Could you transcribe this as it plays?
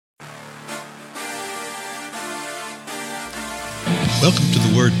Welcome to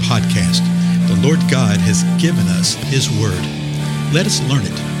the Word Podcast. The Lord God has given us His Word. Let us learn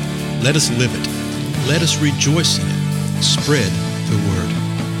it. Let us live it. Let us rejoice in it. Spread the Word.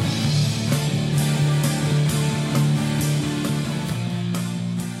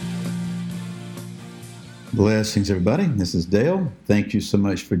 Blessings, everybody. This is Dale. Thank you so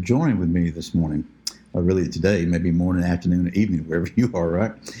much for joining with me this morning. Really today, maybe morning, afternoon, or evening, wherever you are,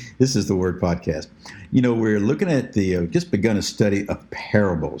 right? This is the Word Podcast. You know, we're looking at just begun a study of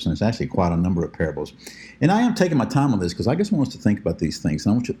parables, and it's actually quite a number of parables. And I am taking my time on this because I just want us to think about these things.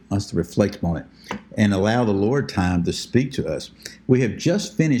 And I want us to reflect on it and allow the Lord time to speak to us. We have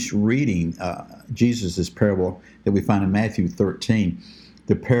just finished reading Jesus' parable that we find in Matthew 13,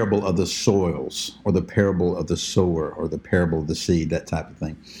 the parable of the soils, or the parable of the sower, or the parable of the seed, that type of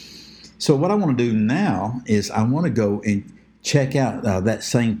thing. So what I want to do now is I want to go and check out that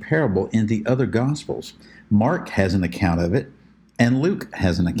same parable in the other Gospels. Mark has an account of it, and Luke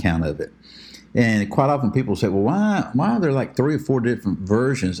has an account of it. And quite often people say, well, why are there like 3 or 4 different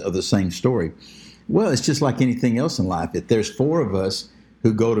versions of the same story? Well, it's just like anything else in life. If there's 4 of us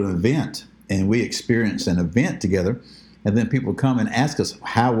who go to an event, and we experience an event together, and then people come and ask us,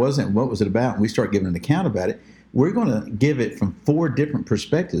 how was it, and what was it about, and we start giving an account about it, we're going to give it from 4 different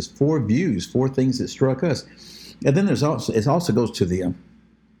perspectives, 4 views, 4 things that struck us. And then it also goes to the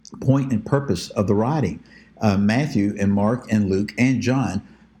point and purpose of the writing. Matthew and Mark and Luke and John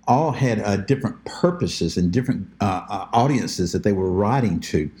all had different purposes and different audiences that they were writing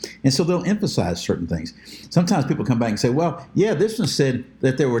to. And so they'll emphasize certain things. Sometimes people come back and say, well, yeah, this one said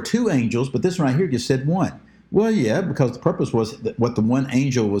that there were 2 angels, but this one right here just said 1. Well, yeah, because the purpose was that what the one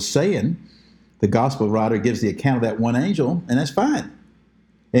angel was saying. The gospel writer gives the account of that one angel, and that's fine.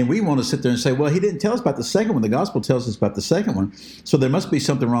 And we want to sit there and say, well, he didn't tell us about the second one. The gospel tells us about the second one. So there must be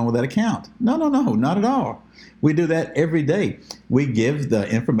something wrong with that account. No, not at all. We do that every day. We give the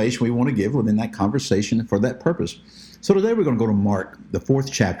information we want to give within that conversation for that purpose. So today we're going to go to Mark, the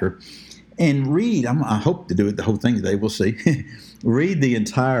 4th chapter, and read. I hope to do it the whole thing today. We'll see. Read the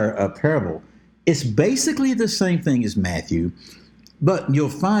entire parable. It's basically the same thing as Matthew, but you'll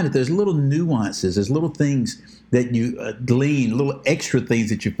find that there's little nuances, there's little things that you glean, little extra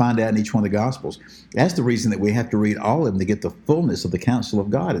things that you find out in each one of the Gospels. That's the reason that we have to read all of them to get the fullness of the counsel of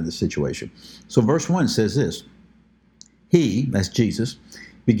God in this situation. So verse 1 says this: He, that's Jesus,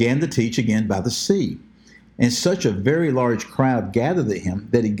 began to teach again by the sea. And such a very large crowd gathered to him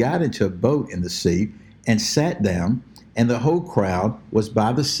that he got into a boat in the sea and sat down, and the whole crowd was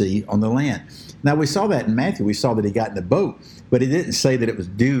by the sea on the land. Now, we saw that in Matthew. We saw that he got in the boat, but he didn't say that it was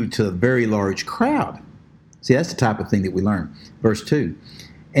due to a very large crowd. See, that's the type of thing that we learn. Verse 2,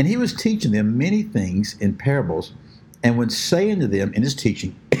 and he was teaching them many things in parables, and when saying to them in his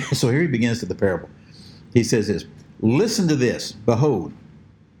teaching, so here he begins to the parable. He says this: Listen to this, behold,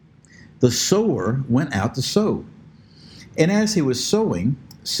 the sower went out to sow. And as he was sowing,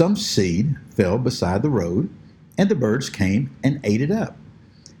 some seed fell beside the road, and the birds came and ate it up.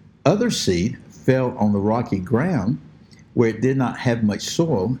 Other seed fell on the rocky ground where it did not have much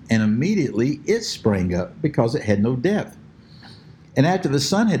soil, and immediately it sprang up because it had no depth. And after the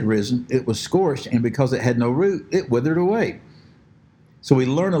sun had risen, it was scorched, and because it had no root, it withered away. So we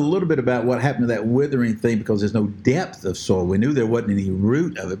learn a little bit about what happened to that withering thing because there's no depth of soil. We knew there wasn't any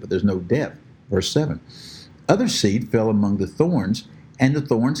root of it, but there's no depth. Verse 7, Other seed fell among the thorns, and the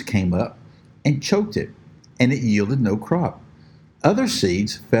thorns came up and choked it, and it yielded no crop. Other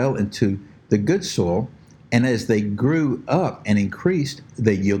seeds fell into the good soil, and as they grew up and increased,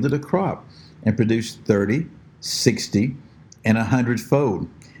 they yielded a crop and produced 30, 60, and 100-fold.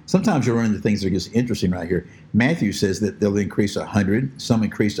 Sometimes you'll run into things that are just interesting right here. Matthew says that they'll increase 100, some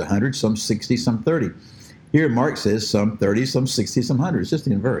increase 100, some 60, some 30. Here Mark says some 30, some 60, some 100. It's just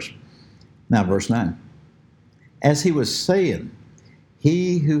in verse. Now verse 9. As he was saying,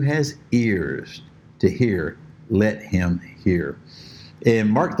 he who has ears to hear, let him hear.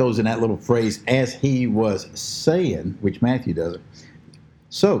 And Mark throws in that little phrase, as he was saying, which Matthew doesn't.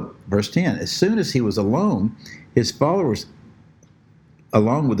 So, verse 10, as soon as he was alone, his followers,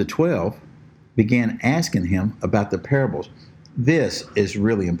 along with the 12, began asking him about the parables. This is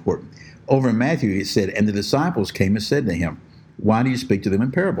really important. Over in Matthew, it said, and the disciples came and said to him, why do you speak to them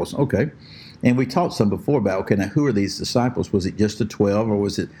in parables? Okay. And we talked some before about, okay, now who are these disciples? Was it just the 12 or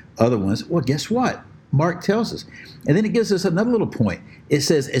was it other ones? Well, guess what? Mark tells us. And then it gives us another little point. It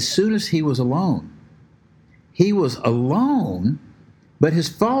says, as soon as he was alone. He was alone, but his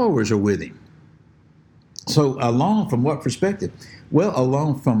followers are with him. So alone from what perspective? Well,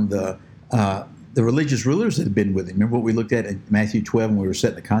 alone from the religious rulers that had been with him. Remember what we looked at in Matthew 12 when we were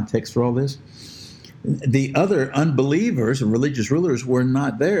setting the context for all this? The other unbelievers, religious rulers, were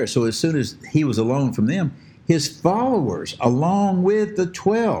not there. So as soon as he was alone from them, his followers, along with the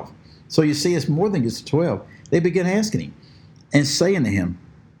 12, so you see, it's more than just the 12, they began asking him and saying to him,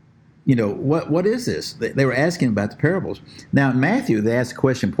 what is this? They were asking about the parables. Now, in Matthew, they asked the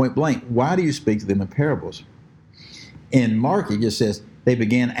question point blank, why do you speak to them in parables? In Mark, it just says they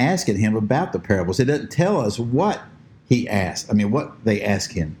began asking him about the parables. It doesn't tell us what he asked. What they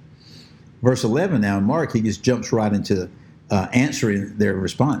asked him. Verse 11 now in Mark, he just jumps right into answering their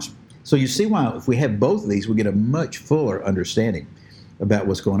response. So you see why if we have both of these, we get a much fuller understanding about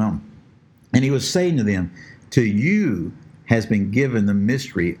what's going on. And he was saying to them, to you has been given the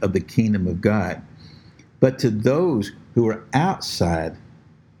mystery of the kingdom of God. But to those who are outside,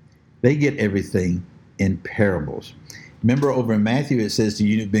 they get everything in parables. Remember over in Matthew, it says to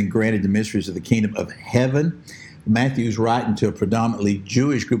you have been granted the mysteries of the kingdom of heaven. Matthew's writing to a predominantly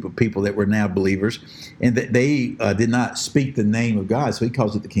Jewish group of people that were now believers, and that they did not speak the name of God, so he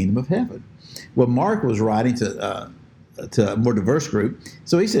calls it the kingdom of heaven. Well, Mark was writing to a more diverse group,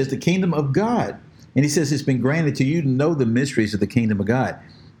 so he says the kingdom of God. And he says it's been granted to you to know the mysteries of the kingdom of God.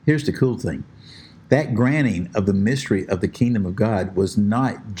 Here's the cool thing. That granting of the mystery of the kingdom of God was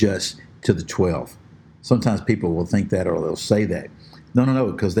not just to the 12. Sometimes people will think that, or they'll say that.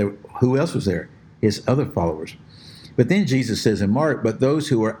 No, because who else was there? His other followers. But then Jesus says in Mark, but those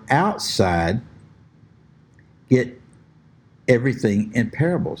who are outside get everything in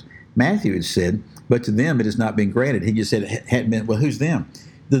parables. Matthew had said, but to them it has not been granted. He just said it hadn't been. Well, who's them?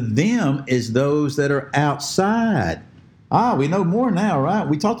 The them is those that are outside. We know more now, right?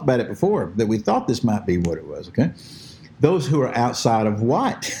 We talked about it before, that we thought this might be what it was, okay? Those who are outside of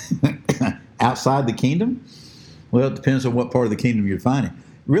what? Outside the kingdom? Well, it depends on what part of the kingdom you're finding.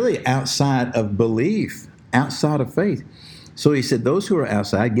 Really outside of belief, outside of faith. So he said, those who are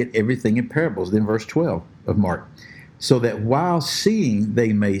outside get everything in parables. Then verse 12 of Mark. So that while seeing,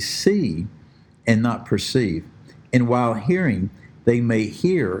 they may see and not perceive. And while hearing, they may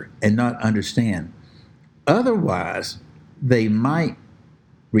hear and not understand. Otherwise, they might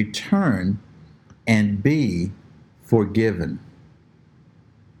return and be forgiven.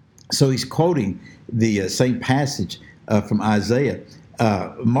 So he's quoting the same passage from Isaiah.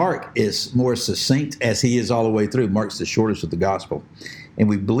 Mark is more succinct as he is all the way through. Mark's the shortest of the gospel. And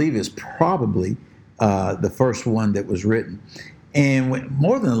we believe is probably the first one that was written. And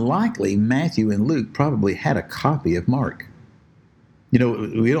more than likely, Matthew and Luke probably had a copy of Mark. We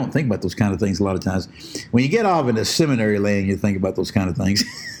don't think about those kind of things a lot of times. When you get off into seminary land, you think about those kind of things,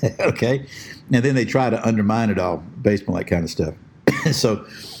 okay? And then they try to undermine it all based on that kind of stuff. So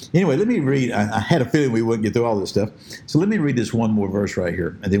anyway, let me read. I had a feeling we wouldn't get through all this stuff. So let me read this one more verse right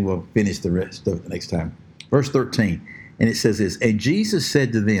here, and then we'll finish the rest of it the next time. Verse 13, and it says this, and Jesus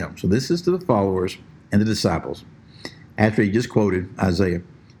said to them, so this is to the followers and the disciples, after he just quoted Isaiah,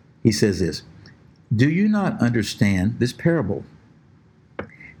 he says this, do you not understand this parable?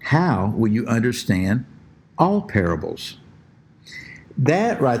 How will you understand all parables?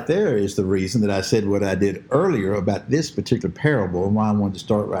 That right there is the reason that I said what I did earlier about this particular parable and why I wanted to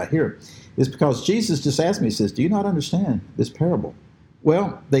start right here. Is because Jesus just asked me, he says, do you not understand this parable?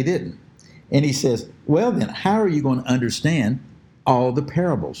 Well, they didn't. And he says, well then, how are you going to understand all the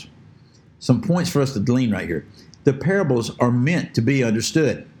parables? Some points for us to glean right here. The parables are meant to be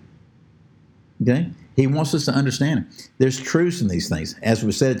understood. Okay? He wants us to understand it. There's truths in these things. As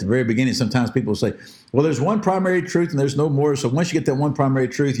we said at the very beginning, sometimes people say, well, there's one primary truth and there's no more. So once you get that one primary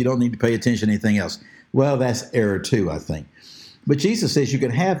truth, you don't need to pay attention to anything else. Well, that's error too, I think. But Jesus says you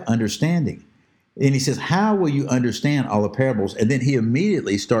can have understanding. And he says, how will you understand all the parables? And then he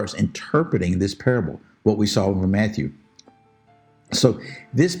immediately starts interpreting this parable, what we saw in Matthew. So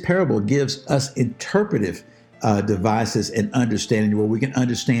this parable gives us interpretive devices and understanding where we can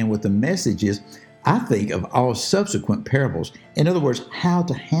understand what the message is, I think, of all subsequent parables. In other words, how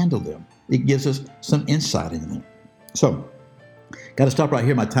to handle them. It gives us some insight into them. So, got to stop right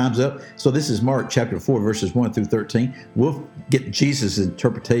here. My time's up. So this is Mark chapter 4, verses 1 through 13. We'll get Jesus'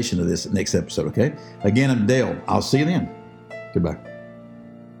 interpretation of this next episode, okay? Again, I'm Dale. I'll see you then. Goodbye.